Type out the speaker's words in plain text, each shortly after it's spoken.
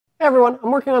everyone,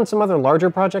 I'm working on some other larger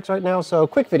projects right now, so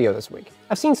quick video this week.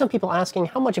 I've seen some people asking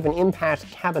how much of an impact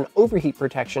cabin overheat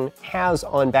protection has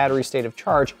on battery state of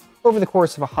charge over the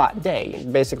course of a hot day.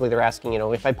 Basically, they're asking,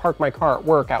 if I park my car at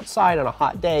work outside on a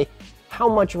hot day, how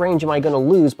much range am I going to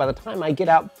lose by the time I get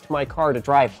out to my car to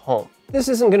drive home? This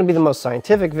isn't going to be the most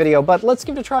scientific video, but let's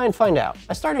give it a try and find out.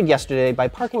 I started yesterday by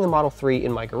parking the Model 3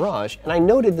 in my garage, and I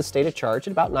noted the state of charge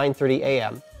at about 9:30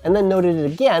 a.m., and then noted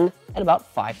it again at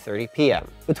about 5:30 p.m.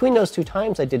 Between those two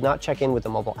times, I did not check in with the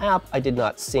mobile app, I did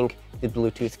not sync the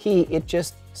Bluetooth key, it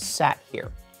just sat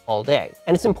here all day.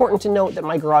 And it's important to note that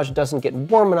my garage doesn't get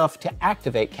warm enough to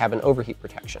activate cabin overheat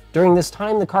protection. During this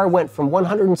time, the car went from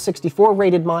 164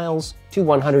 rated miles to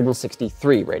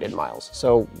 163 rated miles,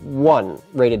 so 1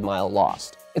 rated mile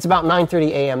lost. It's about 9:30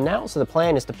 a.m. now, so the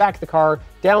plan is to back the car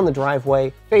down the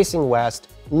driveway, facing west,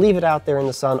 leave it out there in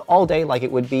the sun all day like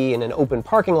it would be in an open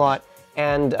parking lot,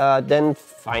 and then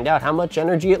find out how much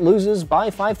energy it loses by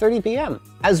 5:30 p.m.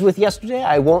 As with yesterday,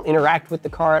 I won't interact with the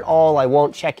car at all, I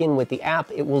won't check in with the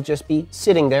app, it will just be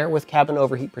sitting there with cabin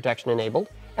overheat protection enabled,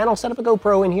 and I'll set up a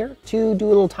GoPro in here to do a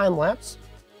little time lapse.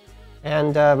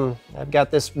 And I've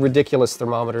got this ridiculous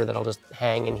thermometer that I'll just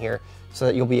hang in here so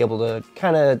that you'll be able to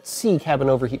kind of see cabin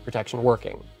overheat protection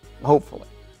working, hopefully.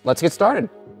 Let's get started.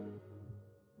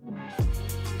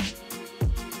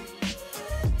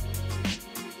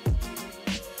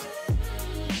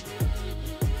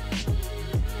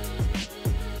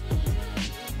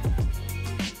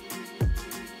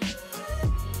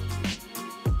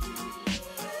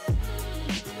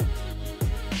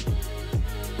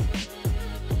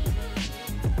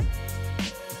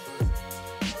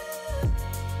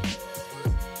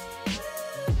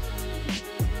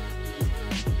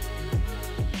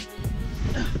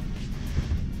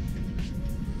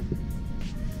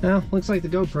 Well, looks like the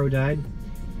GoPro died,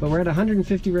 but we're at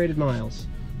 150 rated miles.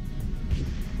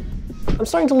 I'm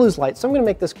starting to lose light, so I'm going to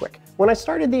make this quick. When I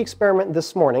started the experiment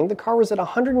this morning, the car was at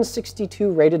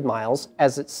 162 rated miles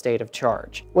as its state of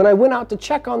charge. When I went out to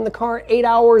check on the car 8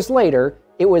 hours later,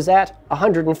 it was at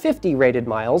 150 rated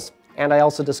miles, and I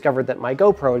also discovered that my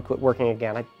GoPro had quit working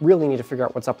again. I really need to figure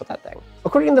out what's up with that thing.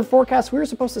 According to the forecast, we were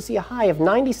supposed to see a high of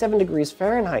 97 degrees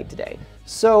Fahrenheit today.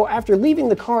 So after leaving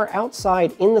the car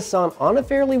outside in the sun on a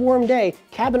fairly warm day,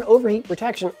 cabin overheat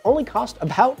protection only cost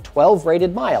about 12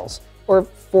 rated miles, or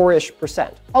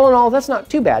 4-ish%. All in all, that's not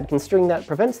too bad considering that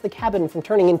prevents the cabin from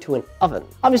turning into an oven.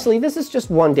 Obviously, this is just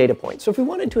one data point, so if we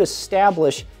wanted to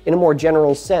establish in a more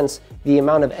general sense the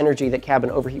amount of energy that cabin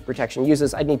overheat protection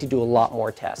uses, I'd need to do a lot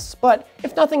more tests. But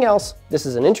if nothing else, this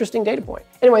is an interesting data point.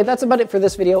 Anyway, that's about it for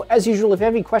this video. As usual, if you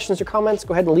have any questions or comments,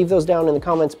 go ahead and leave those down in the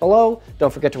comments below.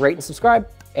 Don't forget to rate and subscribe,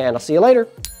 and I'll see you later.